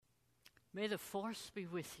May the force be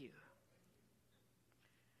with you.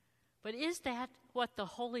 But is that what the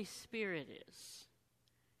Holy Spirit is?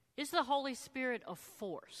 Is the Holy Spirit a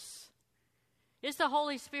force? Is the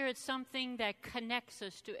Holy Spirit something that connects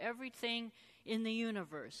us to everything in the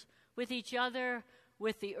universe, with each other,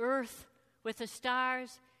 with the earth, with the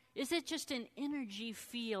stars? Is it just an energy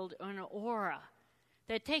field or an aura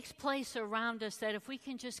that takes place around us that if we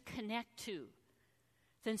can just connect to,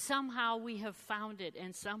 then somehow we have found it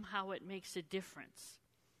and somehow it makes a difference?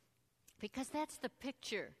 Because that's the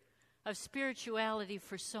picture of spirituality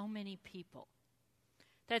for so many people.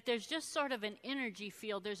 That there's just sort of an energy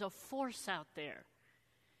field, there's a force out there.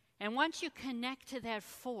 And once you connect to that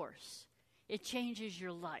force, it changes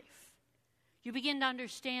your life. You begin to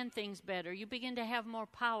understand things better. You begin to have more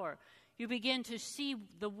power. You begin to see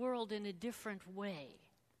the world in a different way.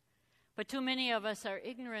 But too many of us are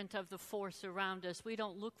ignorant of the force around us. We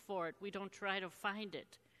don't look for it. We don't try to find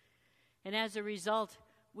it. And as a result,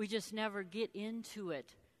 we just never get into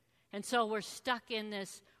it. And so we're stuck in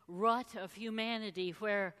this rut of humanity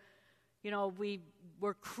where,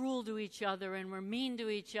 we're cruel to each other and we're mean to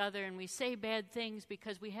each other and we say bad things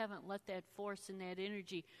because we haven't let that force and that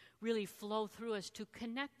energy really flow through us to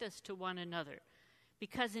connect us to one another.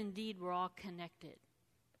 Because indeed we're all connected.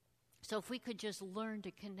 So if we could just learn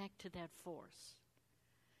to connect to that force.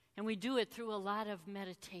 And we do it through a lot of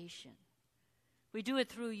meditation. We do it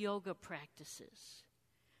through yoga practices.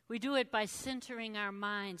 We do it by centering our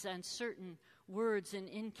minds on certain words and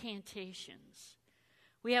incantations.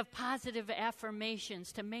 We have positive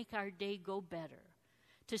affirmations to make our day go better,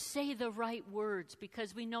 to say the right words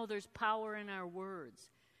because we know there's power in our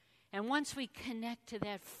words. And once we connect to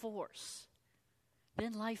that force,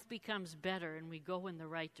 then life becomes better and we go in the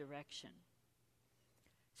right direction.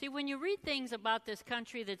 See, when you read things about this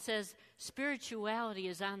country that says spirituality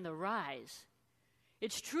is on the rise,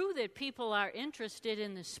 it's true that people are interested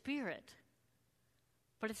in the Spirit,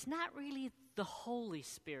 but it's not really the Holy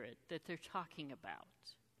Spirit that they're talking about.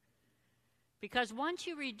 Because once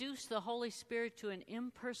you reduce the Holy Spirit to an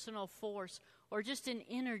impersonal force or just an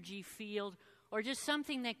energy field or just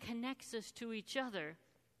something that connects us to each other,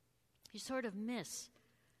 you sort of miss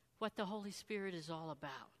what the Holy Spirit is all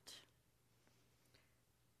about.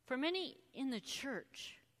 For many in the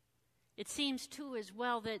church, it seems too as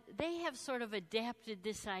well that they have sort of adapted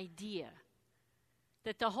this idea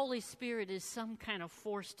that the Holy Spirit is some kind of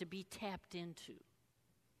force to be tapped into.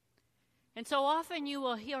 And so often you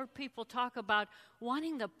will hear people talk about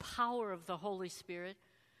wanting the power of the Holy Spirit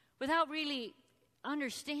without really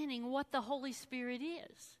understanding what the Holy Spirit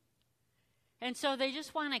is. And so they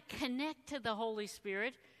just want to connect to the Holy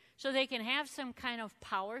Spirit so they can have some kind of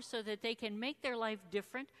power, so that they can make their life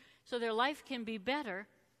different, so their life can be better.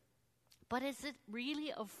 But is it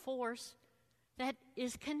really a force that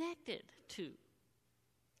is connected to?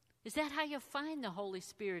 Is that how you find the Holy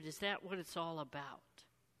Spirit? Is that what it's all about?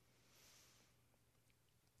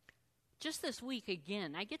 Just this week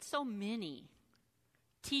again, I get so many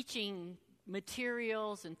teaching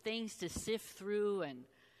materials and things to sift through, and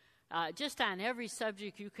just on every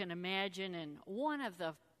subject you can imagine. And one of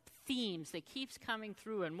the themes that keeps coming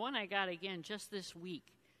through, and one I got again just this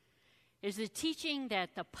week, is the teaching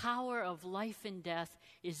that the power of life and death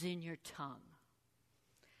is in your tongue.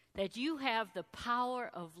 That you have the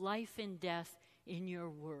power of life and death in your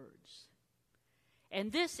words.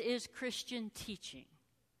 And this is Christian teaching.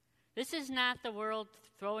 This is not the world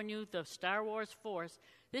throwing you the Star Wars force.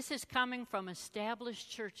 This is coming from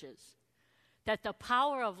established churches. That the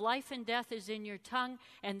power of life and death is in your tongue,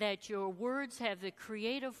 and that your words have the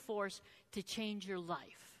creative force to change your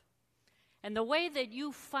life. And the way that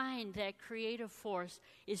you find that creative force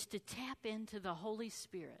is to tap into the Holy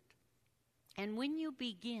Spirit. And when you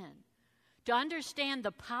begin to understand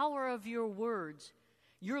the power of your words,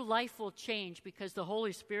 your life will change because the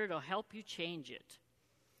Holy Spirit will help you change it.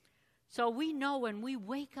 So we know when we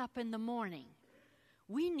wake up in the morning,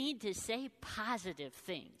 we need to say positive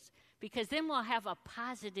things because then we'll have a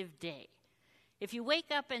positive day. If you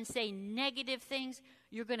wake up and say negative things,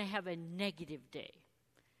 you're going to have a negative day.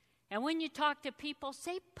 And when you talk to people,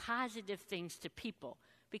 say positive things to people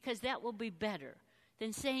because that will be better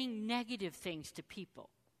than saying negative things to people.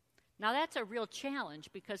 Now, that's a real challenge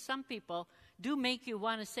because some people do make you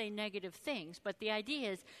want to say negative things, but the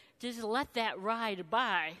idea is just let that ride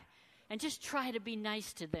by and just try to be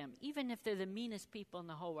nice to them, even if they're the meanest people in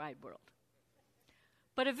the whole wide world.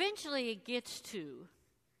 But eventually it gets to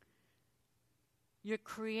your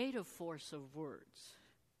creative force of words.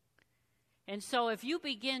 And so if you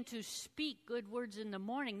begin to speak good words in the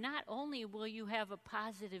morning, not only will you have a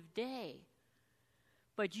positive day,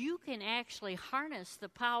 But you can actually harness the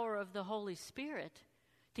power of the Holy Spirit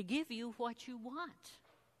to give you what you want.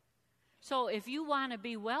 So if you want to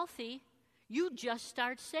be wealthy, you just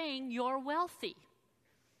start saying you're wealthy.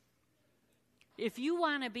 If you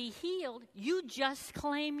want to be healed, you just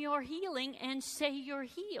claim your healing and say you're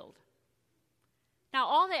healed. Now,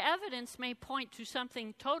 all the evidence may point to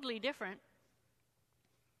something totally different,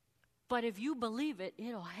 but if you believe it,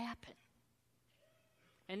 it'll happen.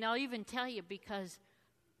 And they'll even tell you because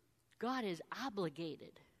God is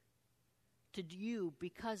obligated to you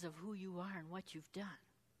because of who you are and what you've done.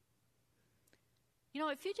 You know,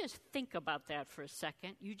 if you just think about that for a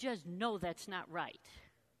second, you just know that's not right.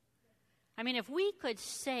 I mean, if we could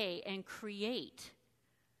say and create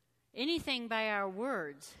anything by our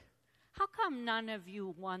words, how come none of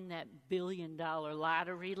you won that $1 billion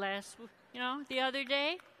lottery the other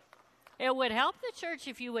day? It would help the church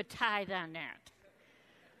if you would tithe on that.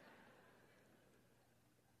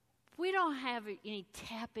 We don't have any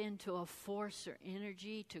tap into a force or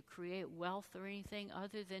energy to create wealth or anything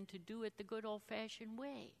other than to do it the good old-fashioned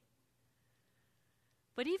way.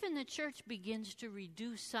 But even the church begins to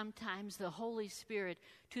reduce sometimes the Holy Spirit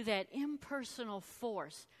to that impersonal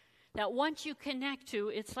force that once you connect to,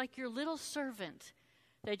 it's like your little servant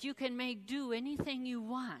that you can make do anything you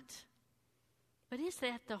want. But is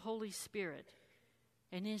that the Holy Spirit?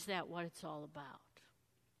 And is that what it's all about?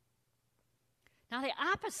 Now, the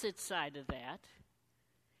opposite side of that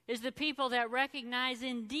is the people that recognize,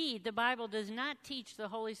 indeed, the Bible does not teach the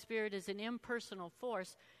Holy Spirit as an impersonal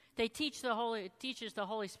force. It teaches the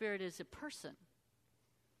Holy Spirit as a person.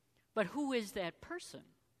 But who is that person?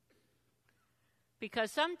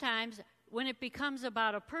 Because sometimes when it becomes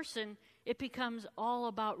about a person, it becomes all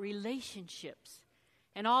about relationships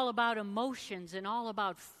and all about emotions and all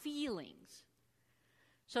about feelings.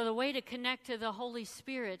 So the way to connect to the Holy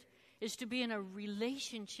Spirit is to be in a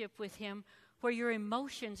relationship with Him where your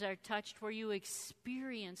emotions are touched, where you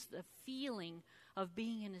experience the feeling of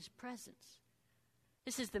being in His presence.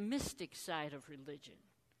 This is the mystic side of religion.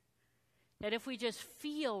 That if we just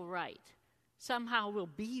feel right, somehow we'll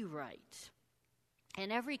be right.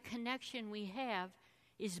 And every connection we have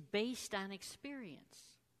is based on experience.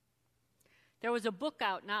 There was a book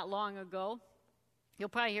out not long ago. You'll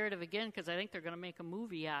probably hear it again because I think they're going to make a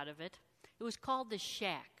movie out of it. It was called The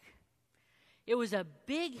Shack. It was a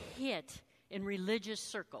big hit in religious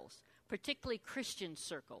circles, particularly Christian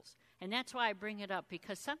circles. And that's why I bring it up,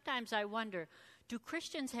 because sometimes I wonder, do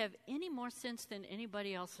Christians have any more sense than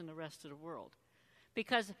anybody else in the rest of the world?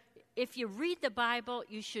 Because if you read the Bible,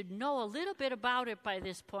 you should know a little bit about it by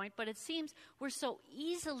this point, but it seems we're so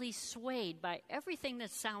easily swayed by everything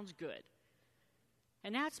that sounds good.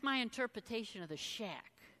 And that's my interpretation of The Shack.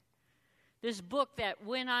 This book that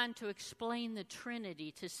went on to explain the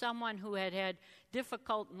Trinity to someone who had had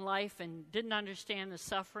difficult in life and didn't understand the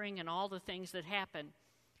suffering and all the things that happened.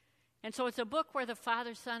 And so it's a book where the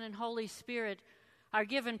Father, Son, and Holy Spirit are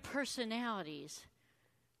given personalities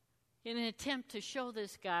in an attempt to show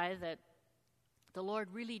this guy that the Lord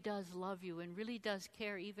really does love you and really does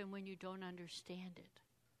care even when you don't understand it.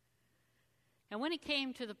 And when it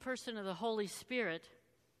came to the person of the Holy Spirit,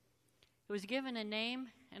 it was given a name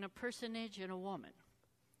and a personage and a woman.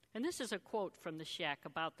 And this is a quote from The Shack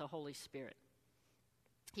about the Holy Spirit.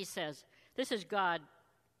 He says, this is God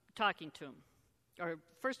talking to him. Or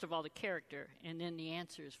first of all, the character, and then the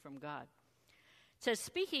answer is from God. It says,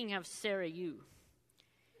 speaking of Sarah Yu,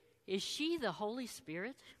 is she the Holy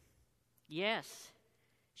Spirit? Yes.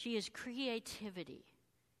 She is creativity.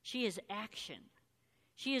 She is action.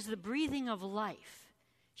 She is the breathing of life.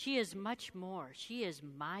 She is much more. She is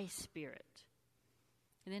my spirit.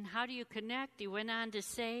 And then how do you connect? He went on to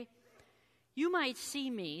say, you might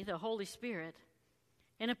see me, the Holy Spirit,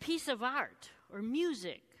 in a piece of art or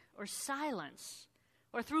music or silence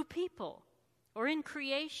or through people or in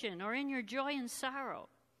creation or in your joy and sorrow.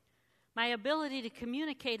 My ability to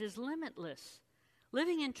communicate is limitless,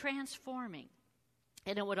 living and transforming.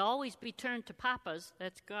 And it would always be turned to Papa's,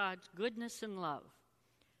 that's God's, goodness and love.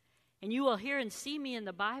 And you will hear and see me in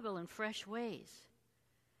the Bible in fresh ways.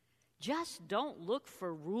 Just don't look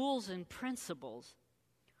for rules and principles.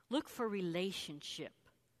 Look for relationship,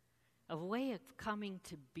 a way of coming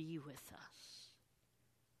to be with us.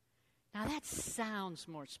 Now that sounds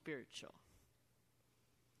more spiritual.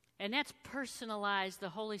 And that's personalized the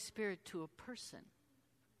Holy Spirit to a person.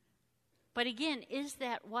 But again, is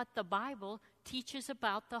that what the Bible teaches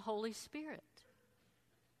about the Holy Spirit?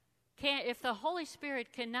 If the Holy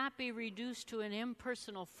Spirit cannot be reduced to an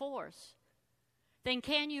impersonal force, then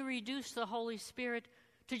can you reduce the Holy Spirit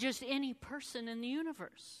to just any person in the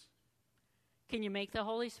universe? Can you make the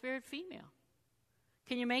Holy Spirit female?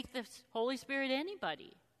 Can you make the Holy Spirit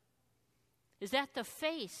anybody? Is that the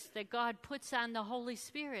face that God puts on the Holy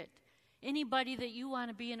Spirit? Anybody that you want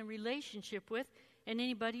to be in a relationship with and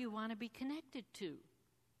anybody you want to be connected to.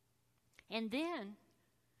 And then,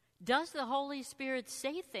 does the Holy Spirit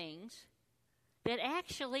say things that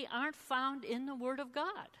actually aren't found in the Word of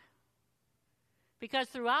God? Because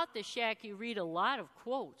throughout the shack you read a lot of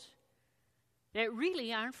quotes that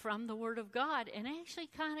really aren't from the Word of God and actually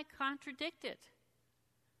kind of contradict it.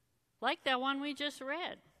 Like that one we just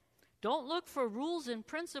read. Don't look for rules and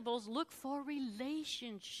principles, look for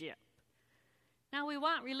relationship. Now we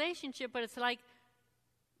want relationship, but it's like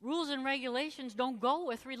rules and regulations don't go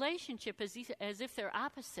with relationship as if they're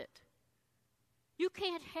opposite. You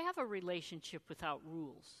can't have a relationship without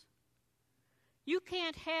rules. You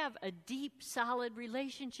can't have a deep, solid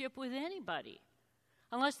relationship with anybody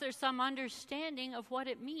unless there's some understanding of what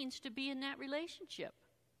it means to be in that relationship.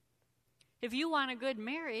 If you want a good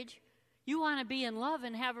marriage, you want to be in love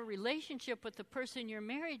and have a relationship with the person you're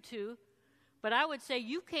married to, but I would say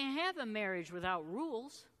you can't have a marriage without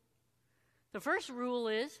rules. The first rule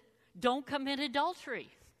is don't commit adultery,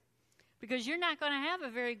 because you're not going to have a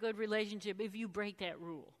very good relationship if you break that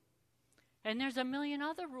rule. And there's a million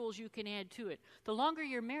other rules you can add to it. The longer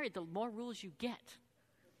you're married, the more rules you get.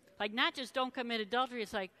 Like not just don't commit adultery,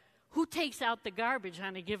 it's like who takes out the garbage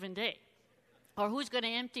on a given day? Or who's going to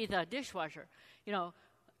empty the dishwasher? You know,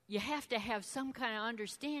 you have to have some kind of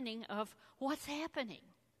understanding of what's happening.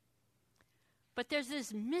 But there's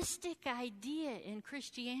this mystic idea in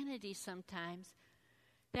Christianity sometimes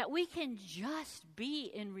that we can just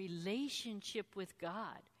be in relationship with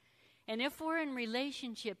God. And if we're in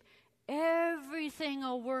relationship, everything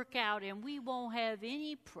will work out and we won't have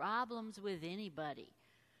any problems with anybody.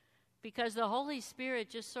 Because the Holy Spirit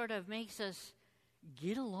just sort of makes us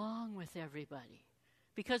get along with everybody.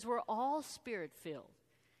 Because we're all Spirit-filled.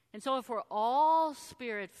 And so if we're all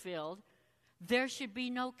Spirit-filled, there should be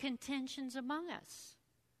no contentions among us.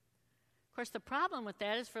 Of course, the problem with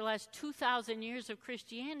that is for the last 2,000 years of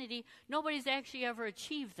Christianity, nobody's actually ever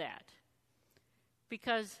achieved that.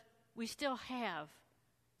 Because we still have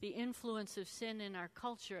the influence of sin in our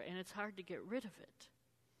culture, and it's hard to get rid of it.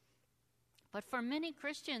 But for many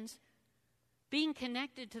Christians, being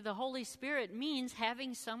connected to the Holy Spirit means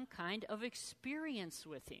having some kind of experience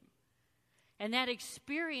with Him. And that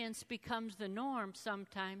experience becomes the norm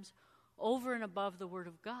sometimes over and above the Word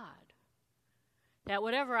of God. That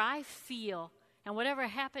whatever I feel and whatever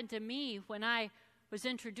happened to me when I was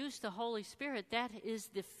introduced to the Holy Spirit, that is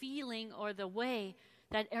the feeling or the way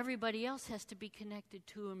that everybody else has to be connected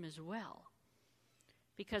to Him as well.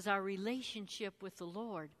 Because our relationship with the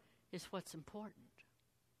Lord is what's important.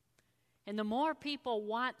 And the more people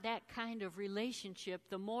want that kind of relationship,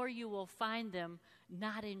 the more you will find them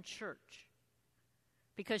not in church.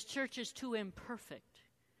 Because church is too imperfect.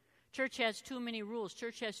 Church has too many rules.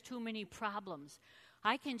 Church has too many problems.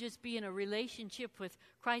 I can just be in a relationship with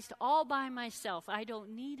Christ all by myself. I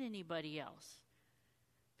don't need anybody else.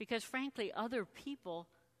 Because frankly, other people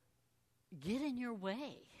get in your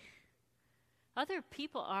way. Other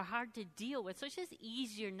people are hard to deal with, so it's just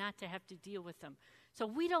easier not to have to deal with them. So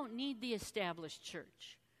we don't need the established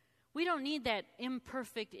church. We don't need that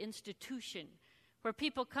imperfect institution where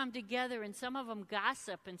people come together and some of them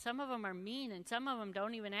gossip and some of them are mean and some of them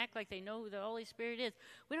don't even act like they know who the Holy Spirit is.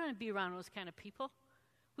 We don't want to be around those kind of people.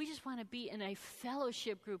 We just want to be in a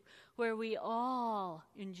fellowship group where we all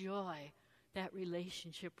enjoy that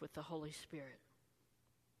relationship with the Holy Spirit.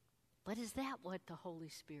 But is that what the Holy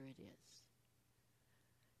Spirit is?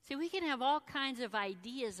 See, we can have all kinds of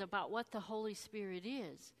ideas about what the Holy Spirit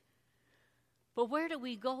is. But where do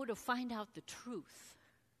we go to find out the truth?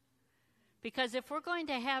 Because if we're going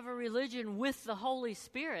to have a religion with the Holy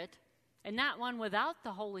Spirit and not one without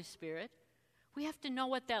the Holy Spirit, we have to know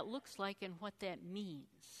what that looks like and what that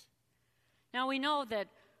means. Now, we know that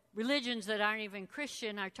religions that aren't even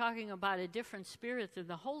Christian are talking about a different spirit than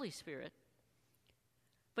the Holy Spirit.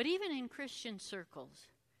 But even in Christian circles,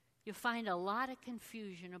 you find a lot of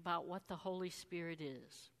confusion about what the Holy Spirit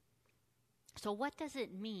is. So what does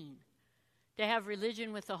it mean to have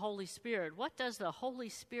religion with the Holy Spirit? What does the Holy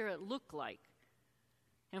Spirit look like?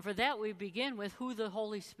 And for that, we begin with who the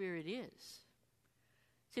Holy Spirit is.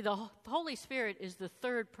 See, the Holy Spirit is the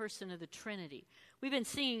third person of the Trinity. We've been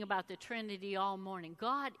singing about the Trinity all morning.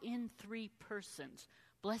 God in three persons,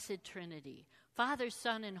 blessed Trinity, Father,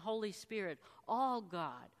 Son, and Holy Spirit, all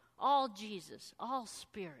God, all Jesus, all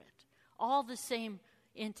Spirit, all the same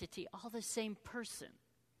entity, all the same person.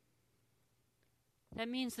 That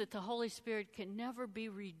means that the Holy Spirit can never be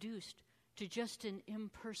reduced to just an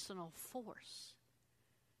impersonal force.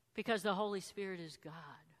 Because the Holy Spirit is God.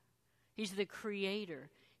 He's the creator.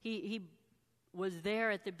 He was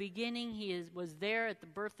there at the beginning. Was there at the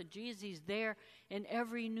birth of Jesus. He's there in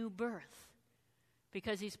every new birth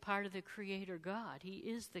because he's part of the creator God. He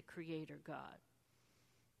is the creator God.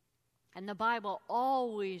 And the Bible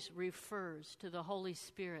always refers to the Holy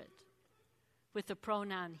Spirit with the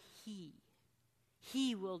pronoun he.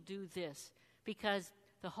 He will do this because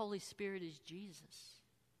the Holy Spirit is Jesus.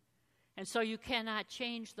 And so you cannot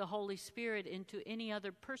change the Holy Spirit into any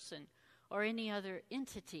other person or any other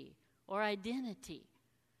entity or identity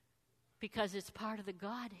because it's part of the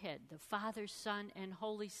Godhead, the Father, Son, and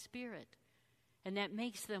Holy Spirit. And that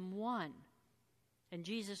makes them one. And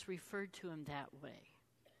Jesus referred to him that way.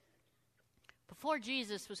 Before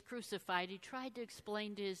Jesus was crucified, he tried to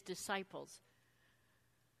explain to his disciples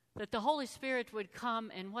that the Holy Spirit would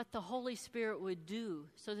come and what the Holy Spirit would do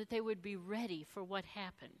so that they would be ready for what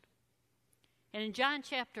happened. And in John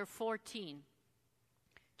chapter 14,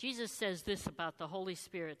 Jesus says this about the Holy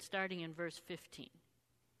Spirit, starting in verse 15.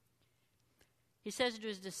 He says to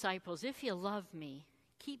his disciples, "If you love me,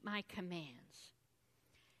 keep my commands.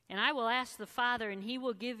 And I will ask the Father, and he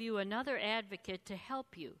will give you another advocate to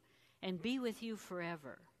help you and be with you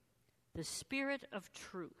forever, the Spirit of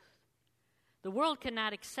truth. The world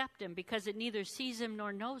cannot accept him because it neither sees him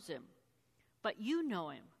nor knows him. But you know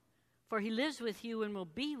him, for he lives with you and will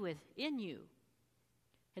be within you."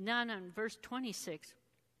 And then in verse 26,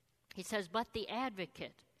 he says, "But the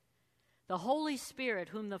advocate, the Holy Spirit,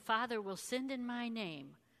 whom the Father will send in my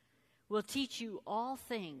name, will teach you all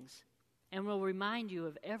things and will remind you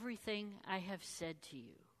of everything I have said to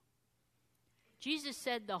you." Jesus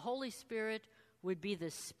said the Holy Spirit would be the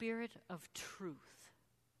Spirit of truth.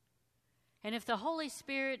 And if the Holy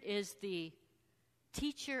Spirit is the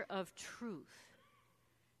teacher of truth,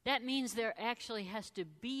 that means there actually has to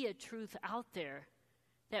be a truth out there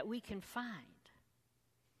that we can find.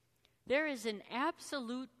 There is an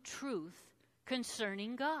absolute truth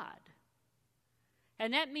concerning God.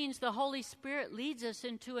 And that means the Holy Spirit leads us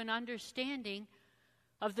into an understanding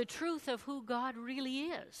of the truth of who God really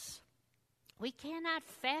is. We cannot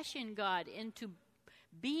fashion God into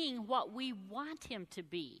being what we want him to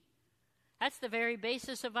be. That's the very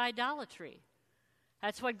basis of idolatry.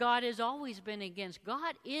 That's what God has always been against.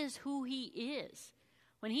 God is who he is.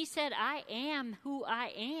 When he said, "I am who I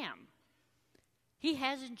am," he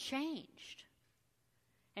hasn't changed.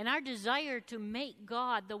 And our desire to make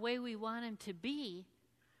God the way we want him to be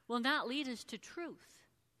will not lead us to truth.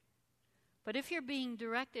 But if you're being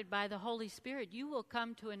directed by the Holy Spirit, you will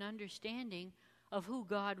come to an understanding of who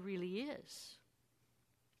God really is.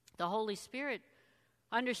 The Holy Spirit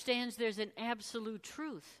understands there's an absolute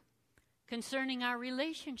truth concerning our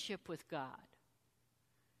relationship with God.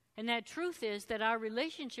 And that truth is that our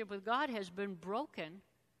relationship with God has been broken,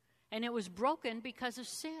 and it was broken because of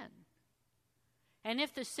sin. And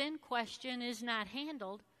if the sin question is not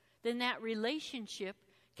handled, then that relationship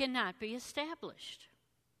cannot be established.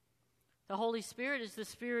 The Holy Spirit is the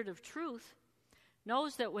Spirit of truth,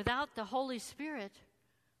 knows that without the Holy Spirit,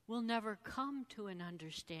 we'll never come to an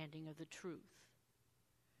understanding of the truth.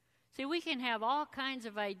 See, we can have all kinds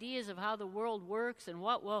of ideas of how the world works and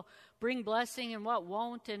what will bring blessing and what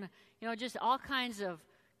won't, and, just all kinds of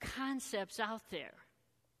concepts out there.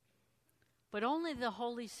 But only the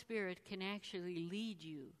Holy Spirit can actually lead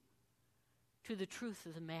you to the truth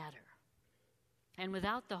of the matter. And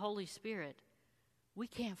without the Holy Spirit, we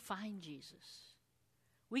can't find Jesus.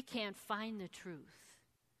 We can't find the truth.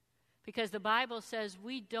 Because the Bible says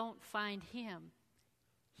we don't find him,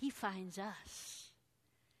 he finds us.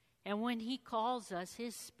 And when he calls us,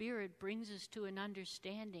 his Spirit brings us to an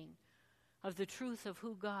understanding of the truth of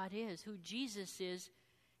who God is, who Jesus is,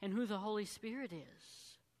 and who the Holy Spirit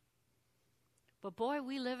is. But boy,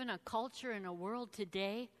 we live in a culture and a world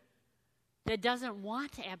today that doesn't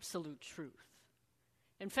want absolute truth.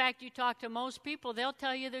 In fact, you talk to most people, they'll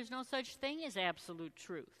tell you there's no such thing as absolute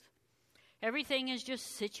truth. Everything is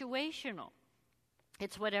just situational.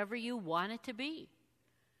 It's whatever you want it to be.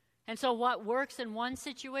 And so what works in one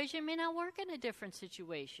situation may not work in a different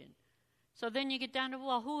situation. So then you get down to,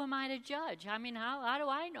 well, who am I to judge? I mean, how do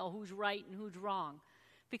I know who's right and who's wrong?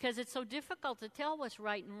 Because it's so difficult to tell what's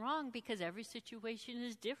right and wrong because every situation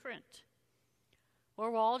is different.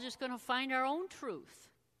 Or we're all just going to find our own truth.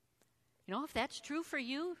 If that's true for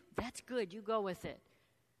you, that's good. You go with it.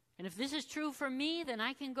 And if this is true for me, then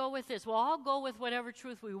I can go with this. Well, I'll go with whatever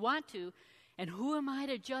truth we want to. And who am I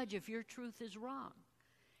to judge if your truth is wrong?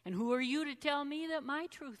 And who are you to tell me that my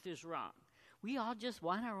truth is wrong? We all just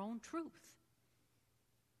want our own truth.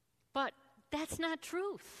 But that's not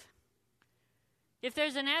truth. If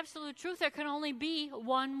there's an absolute truth, there can only be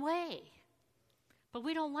one way. But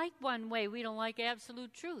we don't like one way. We don't like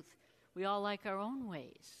absolute truth. We all like our own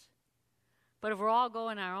ways. But if we're all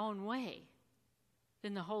going our own way,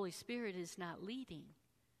 then the Holy Spirit is not leading,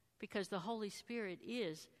 because the Holy Spirit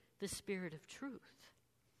is the Spirit of truth.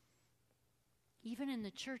 Even in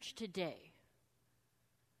the church today,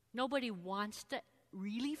 nobody wants to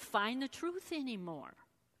really find the truth anymore.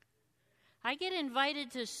 I get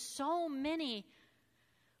invited to so many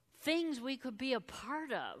things we could be a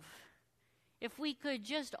part of if we could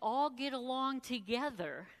just all get along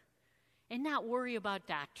together and not worry about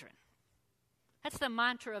doctrine. That's the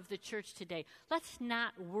mantra of the church today. Let's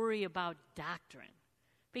not worry about doctrine,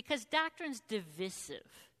 because doctrine's divisive.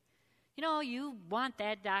 You know, you want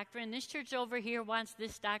that doctrine. This church over here wants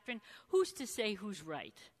this doctrine. Who's to say who's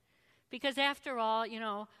right? Because after all,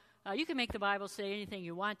 you can make the Bible say anything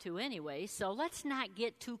you want to anyway, so let's not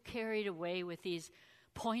get too carried away with these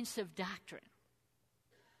points of doctrine.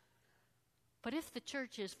 But if the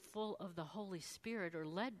church is full of the Holy Spirit or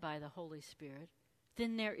led by the Holy Spirit,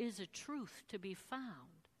 then there is a truth to be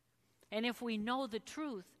found. And if we know the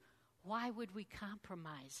truth, why would we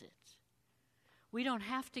compromise it? We don't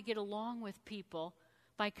have to get along with people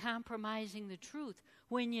by compromising the truth.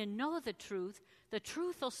 When you know the truth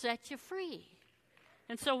will set you free.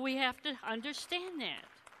 And so we have to understand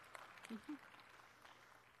that. Mm-hmm.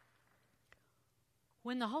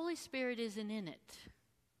 When the Holy Spirit isn't in it,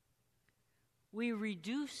 we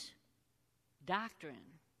reduce doctrine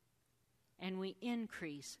and we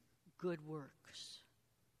increase good works.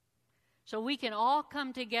 So we can all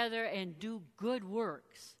come together and do good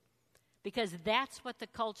works, because that's what the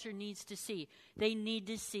culture needs to see. They need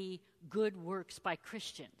to see good works by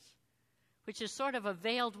Christians, which is sort of a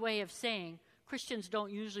veiled way of saying Christians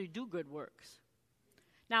don't usually do good works.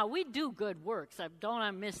 Now, we do good works.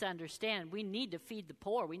 Don't misunderstand. We need to feed the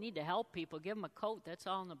poor. We need to help people, give them a coat. That's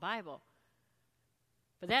all in the Bible.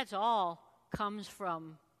 But that's all comes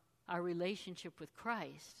from our relationship with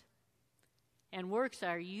Christ. And works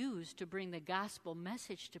are used to bring the gospel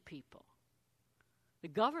message to people. The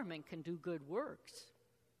government can do good works,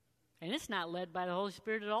 and it's not led by the Holy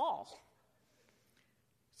Spirit at all.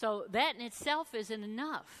 So that in itself isn't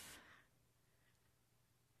enough.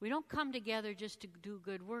 We don't come together just to do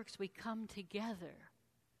good works. We come together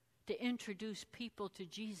to introduce people to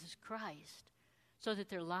Jesus Christ so that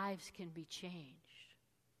their lives can be changed.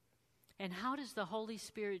 And how does the Holy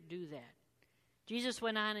Spirit do that? Jesus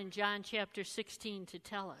went on in John chapter 16 to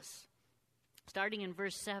tell us, starting in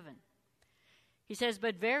verse 7. He says,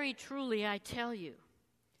 "But very truly I tell you,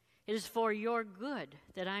 it is for your good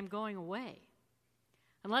that I'm going away.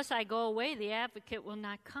 Unless I go away, the advocate will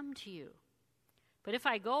not come to you. But if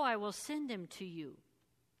I go, I will send him to you.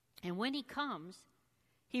 And when he comes,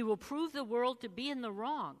 he will prove the world to be in the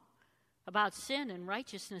wrong about sin and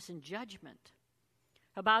righteousness and judgment.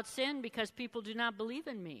 About sin, because people do not believe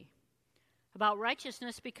in me. About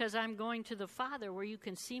righteousness, because I'm going to the Father where you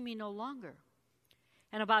can see me no longer.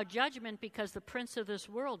 And about judgment, because the prince of this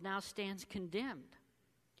world now stands condemned.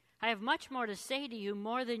 I have much more to say to you,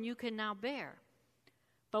 more than you can now bear.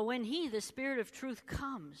 But when he, the Spirit of truth,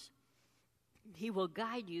 comes, he will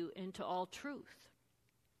guide you into all truth.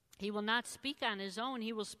 He will not speak on his own.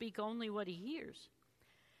 He will speak only what he hears.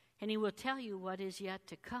 And he will tell you what is yet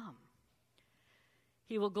to come.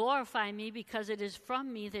 He will glorify me, because it is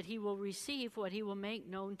from me that he will receive what he will make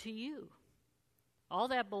known to you. All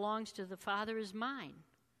that belongs to the Father is mine.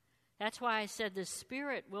 That's why I said the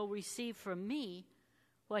Spirit will receive from me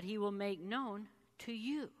what he will make known to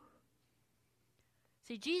you."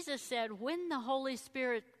 See, Jesus said when the Holy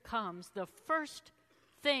Spirit comes, the first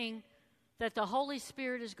thing that the Holy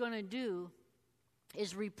Spirit is going to do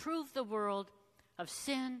is reprove the world of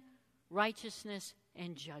sin, righteousness,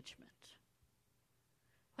 and judgment.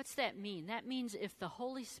 What's that mean? That means if the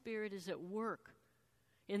Holy Spirit is at work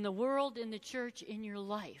in the world, in the church, in your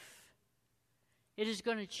life, it is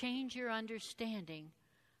going to change your understanding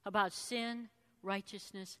about sin,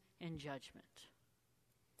 righteousness, and judgment.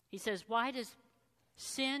 He says, why does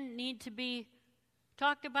sin need to be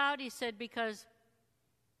talked about? He said, because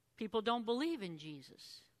people don't believe in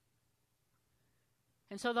Jesus.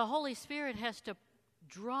 And so the Holy Spirit has to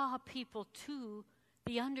draw people to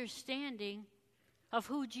the understanding of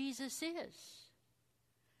who Jesus is.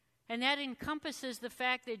 And that encompasses the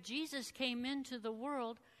fact that Jesus came into the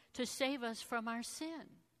world to save us from our sin.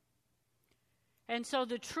 And so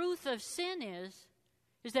the truth of sin is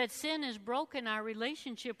that sin has broken our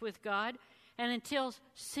relationship with God, and until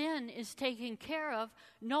sin is taken care of,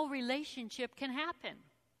 no relationship can happen.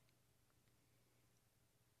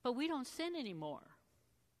 But we don't sin anymore.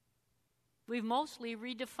 we've mostly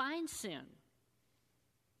redefined sin.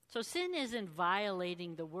 So sin isn't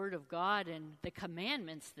violating the Word of God and the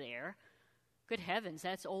commandments there. Good heavens,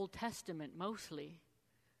 that's Old Testament mostly.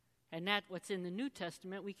 And that what's in the New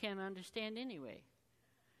Testament we can't understand anyway.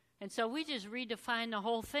 And so we just redefine the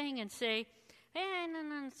whole thing and say, I'm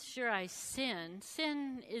not sure I sin.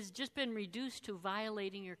 Sin has just been reduced to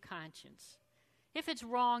violating your conscience. If it's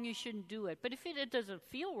wrong, you shouldn't do it. But if it doesn't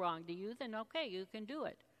feel wrong to you, then okay, you can do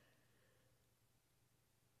it.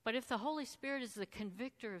 But if the Holy Spirit is the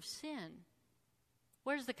convictor of sin,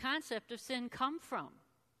 where does the concept of sin come from?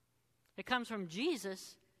 It comes from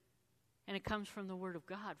Jesus, and it comes from the Word of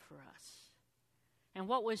God for us. And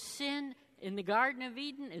what was sin in the Garden of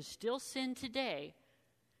Eden is still sin today.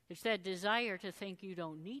 It's that desire to think you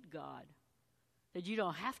don't need God, that you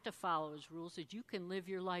don't have to follow His rules, that you can live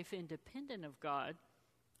your life independent of God,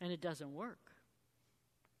 and it doesn't work.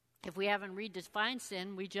 If we haven't redefined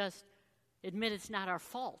sin, we just admit it's not our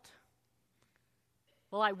fault.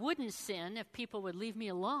 Well, I wouldn't sin if people would leave me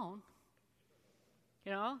alone.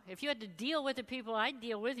 You know, if you had to deal with the people I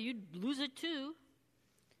deal with, you'd lose it too.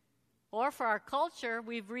 Or for our culture,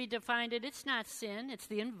 we've redefined it. It's not sin. It's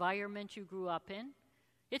the environment you grew up in.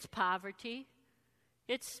 It's poverty.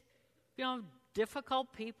 It's,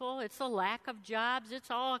 difficult people. It's the lack of jobs. It's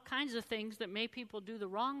all kinds of things that make people do the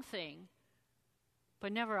wrong thing,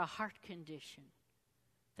 but never a heart condition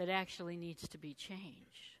that actually needs to be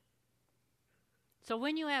changed. So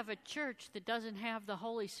when you have a church that doesn't have the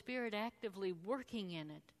Holy Spirit actively working in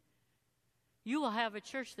it, you will have a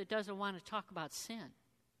church that doesn't want to talk about sin.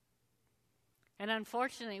 And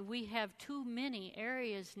unfortunately, we have too many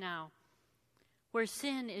areas now where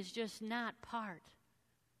sin is just not part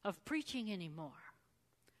of preaching anymore.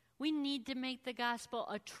 We need to make the gospel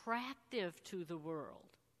attractive to the world.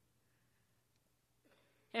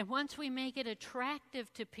 And once we make it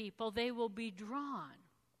attractive to people, they will be drawn.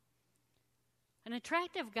 An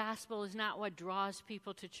attractive gospel is not what draws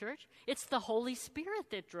people to church. It's the Holy Spirit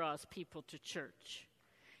that draws people to church.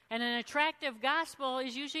 And an attractive gospel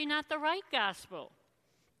is usually not the right gospel.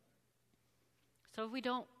 So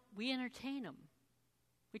we entertain them.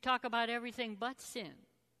 We talk about everything but sin.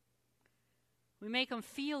 We make them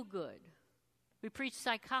feel good. We preach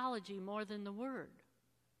psychology more than the Word.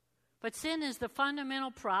 But sin is the fundamental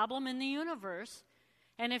problem in the universe,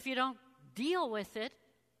 and if you don't deal with it,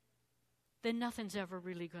 then nothing's ever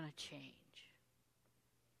really going to change.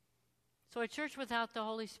 So a church without the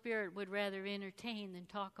Holy Spirit would rather entertain than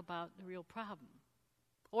talk about the real problem.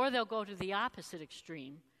 Or they'll go to the opposite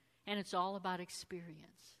extreme, and it's all about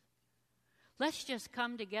experience. Let's just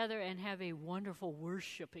come together and have a wonderful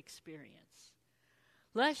worship experience.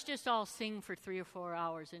 Let's just all sing for 3 or 4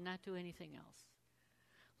 hours and not do anything else.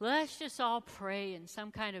 Let's just all pray in some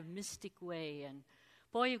kind of mystic way. And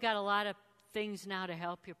boy, you've got a lot of things now to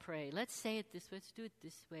help you pray. Let's say it this way. Let's do it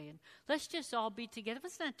this way. And let's just all be together.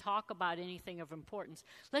 Let's not talk about anything of importance.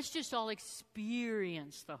 Let's just all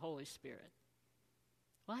experience the Holy Spirit.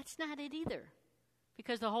 Well, that's not it either,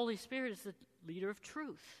 because the Holy Spirit is the leader of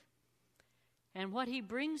truth. And what He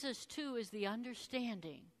brings us to is the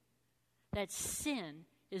understanding that sin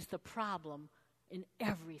is the problem in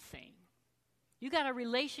everything. You got a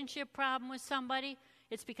relationship problem with somebody,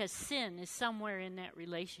 it's because sin is somewhere in that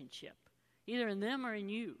relationship, either in them or in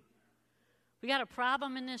you. We got a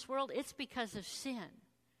problem in this world, it's because of sin.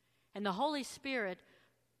 And the Holy Spirit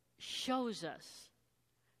shows us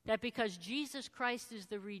that because Jesus Christ is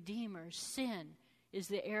the Redeemer, sin is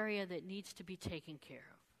the area that needs to be taken care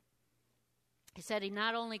of. He said He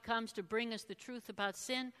not only comes to bring us the truth about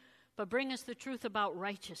sin, but bring us the truth about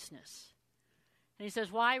righteousness. And He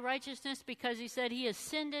says, why righteousness? Because He said He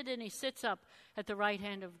ascended and He sits up at the right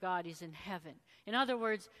hand of God. He's in heaven. In other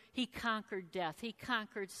words, He conquered death. He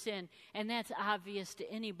conquered sin. And that's obvious to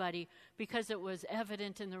anybody because it was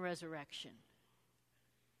evident in the resurrection.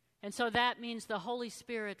 And so that means the Holy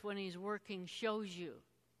Spirit, when He's working, shows you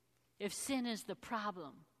if sin is the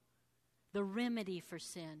problem, the remedy for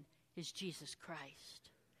sin is Jesus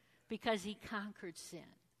Christ, because He conquered sin.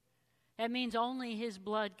 That means only His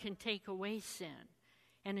blood can take away sin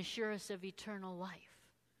and assure us of eternal life.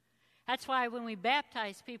 That's why when we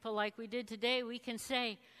baptize people like we did today, we can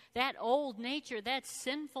say that old nature, that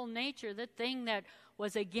sinful nature, that thing that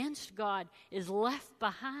was against God is left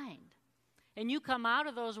behind. And you come out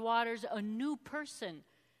of those waters a new person,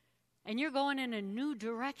 and you're going in a new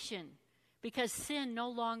direction because sin no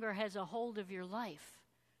longer has a hold of your life.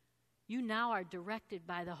 You now are directed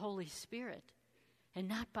by the Holy Spirit and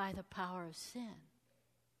not by the power of sin.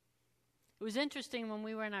 It was interesting when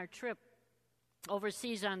we were on our trip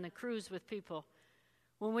overseas on the cruise with people.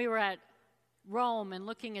 When we were at Rome and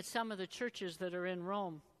looking at some of the churches that are in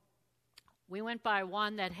Rome, we went by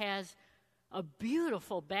one that has a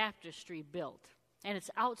beautiful baptistry built, and it's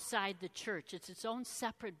outside the church. It's its own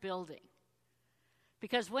separate building.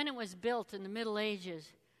 Because when it was built in the Middle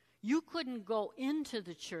Ages, you couldn't go into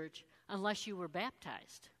the church unless you were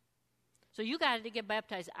baptized. So you got to get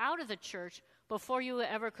baptized out of the church before you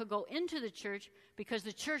ever could go into the church, because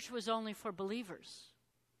the church was only for believers.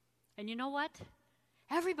 And you know what?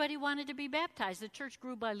 Everybody wanted to be baptized. The church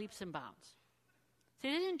grew by leaps and bounds. See,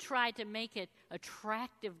 they didn't try to make it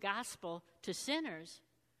attractive gospel to sinners.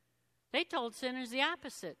 They told sinners the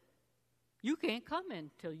opposite. You can't come in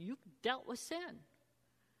till you dealt with sin.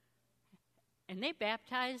 And they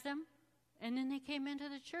baptized them, and then they came into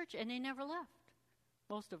the church, and they never left,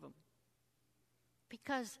 most of them.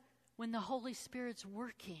 Because when the Holy Spirit's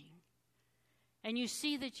working, and you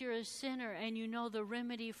see that you're a sinner, and you know the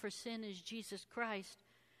remedy for sin is Jesus Christ,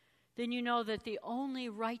 then you know that the only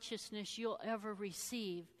righteousness you'll ever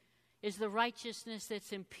receive is the righteousness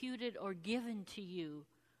that's imputed or given to you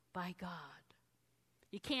by God.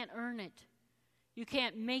 You can't earn it. You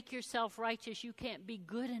can't make yourself righteous. You can't be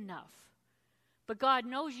good enough. But God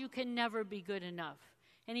knows you can never be good enough.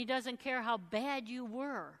 And He doesn't care how bad you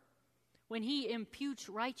were. When He imputes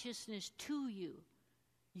righteousness to you,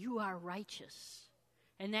 you are righteous.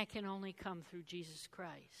 And that can only come through Jesus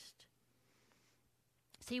Christ.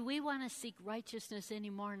 See, we want to seek righteousness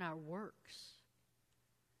anymore in our works.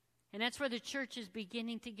 And that's where the church is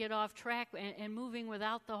beginning to get off track and moving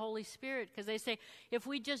without the Holy Spirit. Because they say, if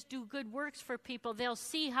we just do good works for people, they'll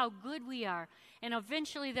see how good we are. And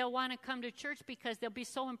eventually they'll want to come to church because they'll be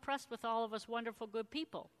so impressed with all of us wonderful, good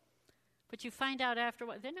people. But you find out after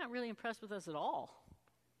what, they're not really impressed with us at all.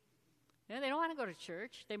 You know, they don't want to go to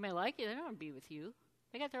church. They may like you. They don't want to be with you.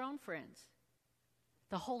 They got their own friends.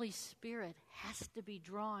 The Holy Spirit has to be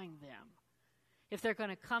drawing them if they're going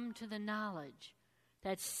to come to the knowledge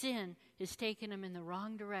that sin has taken them in the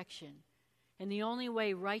wrong direction, and the only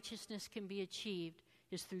way righteousness can be achieved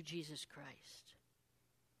is through Jesus Christ.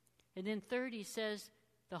 And then third, he says,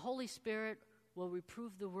 the Holy Spirit will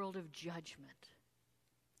reprove the world of judgment.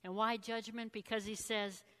 And why judgment? Because he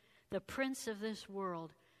says, the prince of this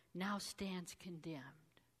world now stands condemned.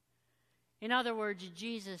 In other words,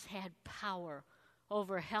 Jesus had power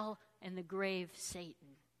over hell and the grave,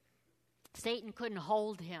 Satan. Satan couldn't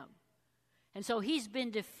hold him. And so he's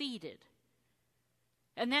been defeated.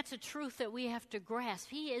 And that's a truth that we have to grasp.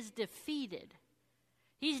 He is defeated.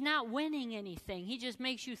 He's not winning anything. He just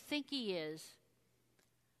makes you think he is.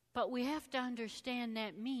 But we have to understand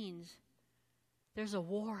that means there's a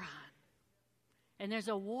war on. And there's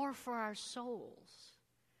a war for our souls.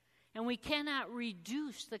 And we cannot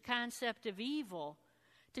reduce the concept of evil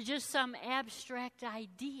to just some abstract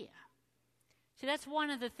idea. See, that's one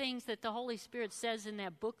of the things that the Holy Spirit says in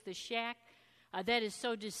that book, The Shack, that is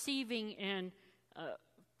so deceiving and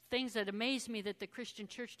things that amaze me that the Christian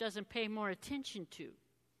church doesn't pay more attention to.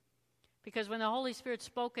 Because when the Holy Spirit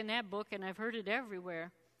spoke in that book, and I've heard it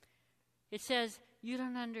everywhere, it says, you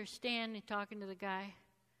don't understand, talking to the guy,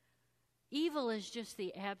 evil is just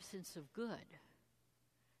the absence of good.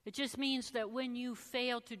 It just means that when you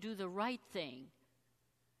fail to do the right thing,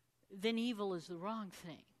 then evil is the wrong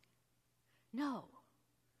thing. No.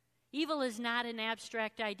 Evil is not an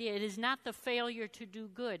abstract idea. It is not the failure to do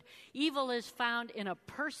good. Evil is found in a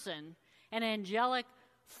person, an angelic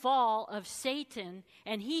fall of Satan,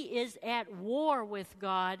 and he is at war with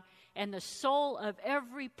God, and the soul of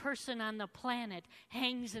every person on the planet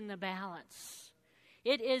hangs in the balance.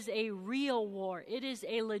 It is a real war. It is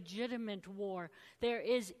a legitimate war. There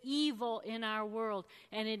is evil in our world,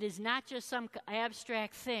 and it is not just some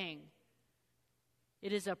abstract thing.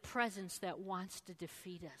 It is a presence that wants to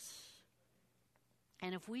defeat us.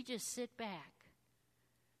 And if we just sit back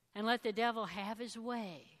and let the devil have his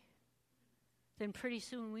way, then pretty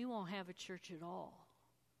soon we won't have a church at all.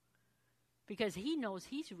 Because he knows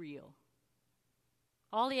he's real.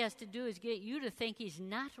 All he has to do is get you to think he's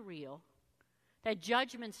not real, that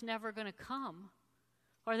judgment's never going to come,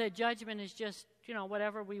 or that judgment is just,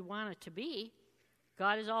 whatever we want it to be.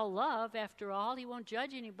 God is all love. After all, he won't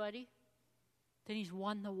judge anybody. Then he's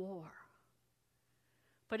won the war.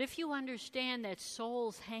 But if you understand that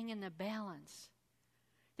souls hang in the balance,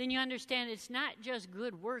 then you understand it's not just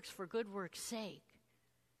good works for good works' sake.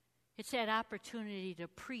 It's that opportunity to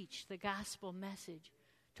preach the gospel message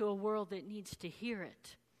to a world that needs to hear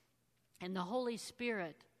it. And the Holy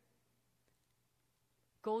Spirit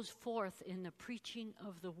goes forth in the preaching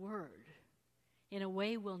of the word in a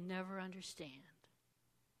way we'll never understand.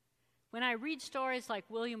 When I read stories like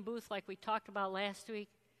William Booth, like we talked about last week,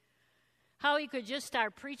 how he could just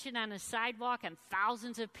start preaching on a sidewalk and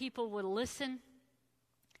thousands of people would listen.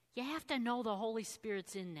 You have to know the Holy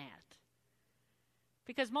Spirit's in that.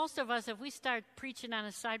 Because most of us, if we start preaching on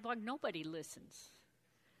a sidewalk, nobody listens.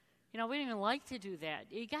 We don't even like to do that.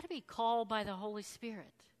 You got to be called by the Holy Spirit.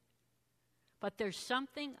 But there's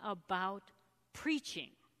something about preaching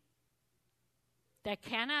that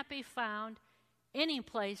cannot be found any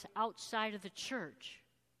place outside of the church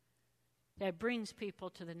that brings people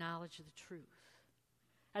to the knowledge of the truth.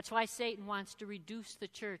 That's why Satan wants to reduce the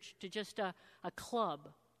church to just a club,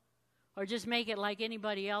 or just make it like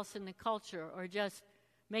anybody else in the culture, or just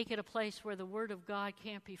make it a place where the Word of God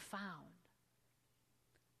can't be found.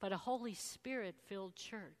 But a Holy Spirit-filled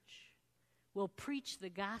church will preach the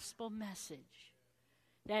gospel message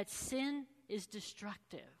that sin is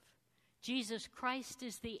destructive. Jesus Christ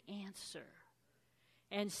is the answer.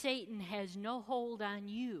 And Satan has no hold on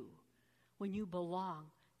you when you belong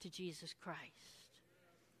to Jesus Christ.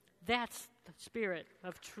 That's the spirit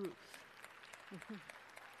of truth.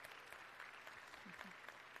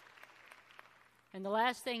 And the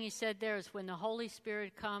last thing he said there is, when the Holy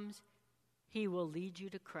Spirit comes, he will lead you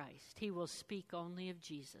to Christ. He will speak only of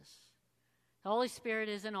Jesus. The Holy Spirit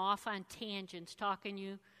isn't off on tangents talking to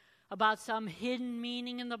you about some hidden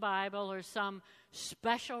meaning in the Bible, or some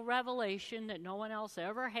special revelation that no one else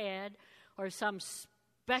ever had, or some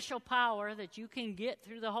special power that you can get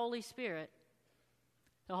through the Holy Spirit.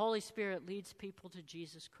 The Holy Spirit leads people to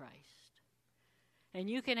Jesus Christ. And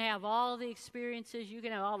you can have all the experiences, you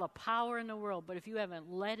can have all the power in the world, but if you haven't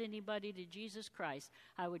led anybody to Jesus Christ,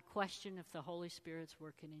 I would question if the Holy Spirit's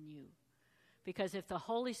working in you. Because if the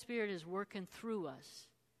Holy Spirit is working through us,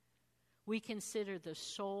 we consider the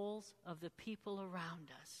souls of the people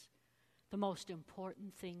around us the most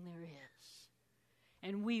important thing there is.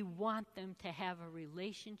 And we want them to have a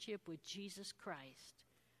relationship with Jesus Christ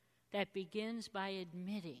that begins by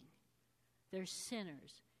admitting they're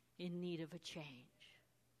sinners in need of a change.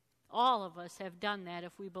 All of us have done that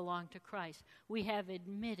if we belong to Christ. We have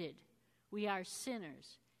admitted we are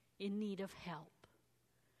sinners in need of help.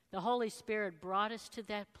 The Holy Spirit brought us to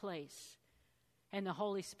that place, and the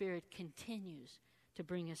Holy Spirit continues to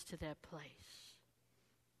bring us to that place.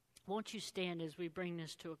 Won't you stand as we bring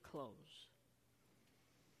this to a close?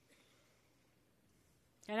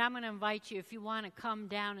 And I'm going to invite you, if you want to come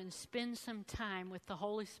down and spend some time with the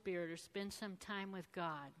Holy Spirit, or spend some time with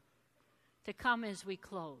God, to come as we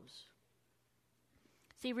close.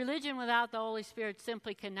 See, religion without the Holy Spirit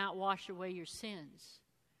simply cannot wash away your sins.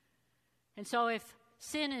 And so if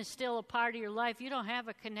sin is still a part of your life, you don't have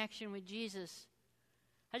a connection with Jesus,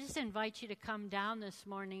 I just invite you to come down this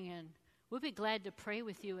morning, and we'll be glad to pray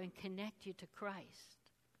with you and connect you to Christ.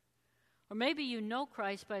 Or maybe you know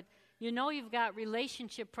Christ, but you know you've got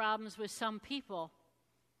relationship problems with some people,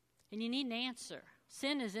 and you need an answer.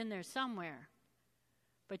 Sin is in there somewhere,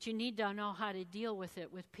 but you need to know how to deal with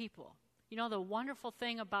it with people. You know the wonderful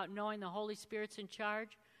thing about knowing the Holy Spirit's in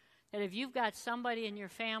charge? That if you've got somebody in your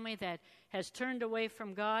family that has turned away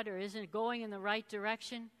from God or isn't going in the right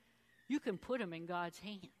direction, you can put them in God's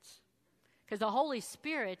hands. Because the Holy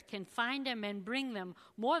Spirit can find them and bring them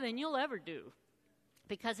more than you'll ever do.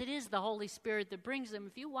 Because it is the Holy Spirit that brings them.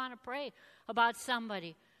 If you want to pray about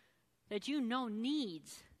somebody that you know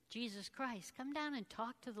needs Jesus Christ, come down and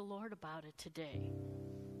talk to the Lord about it today.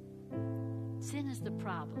 Sin is the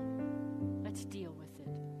problem. Let's deal with it.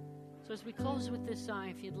 So as we close with this song,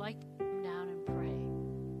 if you'd like to come down and pray,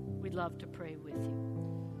 we'd love to pray with you.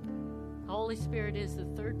 The Holy Spirit is the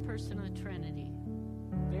third person of the Trinity,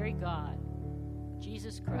 very God,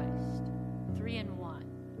 Jesus Christ, 3 in 1.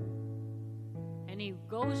 And he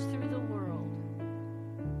goes through the world,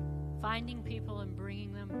 finding people and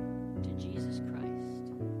bringing them to Jesus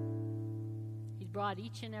Christ. He's brought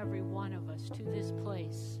each and every one of us to this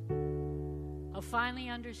place of finally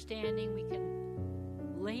understanding we can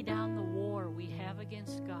lay down the war we have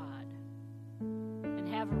against God and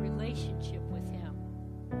have a relationship with him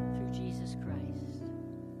through Jesus Christ.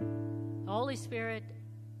 The Holy Spirit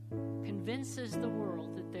convinces the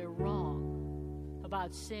world that they're wrong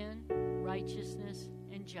about sin, righteousness,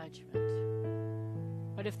 and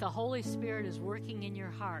judgment. But if the Holy Spirit is working in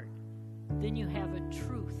your heart, then you have a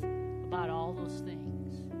truth about all those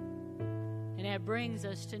things. And that brings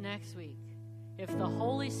us to next week. If the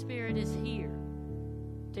Holy Spirit is here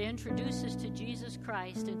to introduce us to Jesus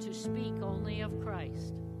Christ and to speak only of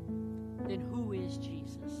Christ, then who is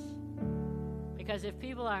Jesus? Because if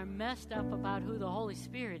people are messed up about who the Holy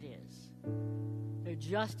Spirit is, they're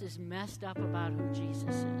just as messed up about who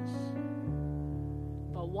Jesus is.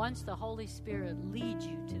 But once the Holy Spirit leads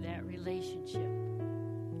you to that relationship,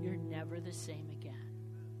 you're never the same again.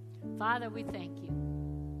 Father, we thank you.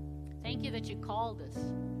 Thank you that you called us,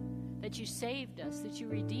 that you saved us, that you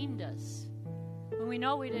redeemed us, when we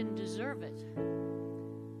know we didn't deserve it,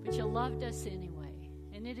 but you loved us anyway.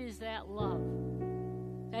 And it is that love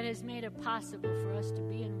that has made it possible for us to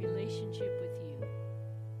be in relationship with you.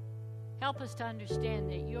 Help us to understand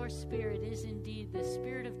that your Spirit is indeed the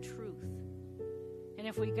Spirit of truth. And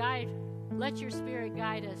if we let your Spirit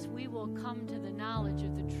guide us, we will come to the knowledge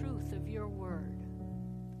of the truth of your word.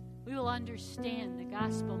 We will understand the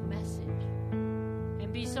gospel message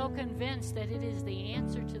and be so convinced that it is the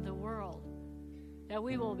answer to the world that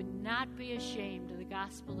we will not be ashamed of the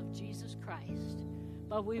gospel of Jesus Christ,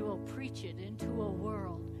 but we will preach it into a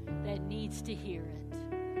world that needs to hear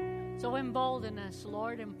it. So embolden us,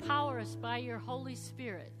 Lord. Empower us by your Holy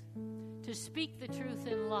Spirit to speak the truth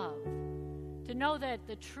in love, to know that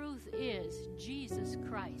the truth is Jesus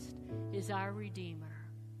Christ is our Redeemer.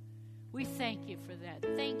 We thank you for that.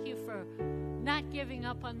 Thank you for not giving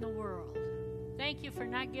up on the world. Thank you for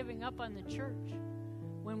not giving up on the church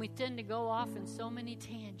when we tend to go off in so many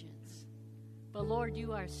tangents. But Lord,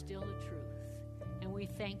 you are still the truth, and we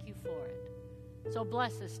thank you for it. So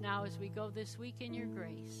bless us now as we go this week in your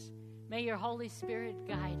grace. May your Holy Spirit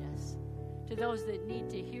guide us to those that need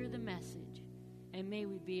to hear the message, and may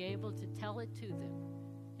we be able to tell it to them.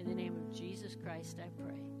 In the name of Jesus Christ, I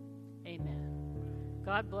pray. Amen.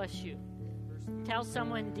 God bless you. Tell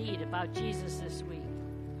someone indeed about Jesus this week.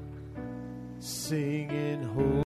 Singing holy.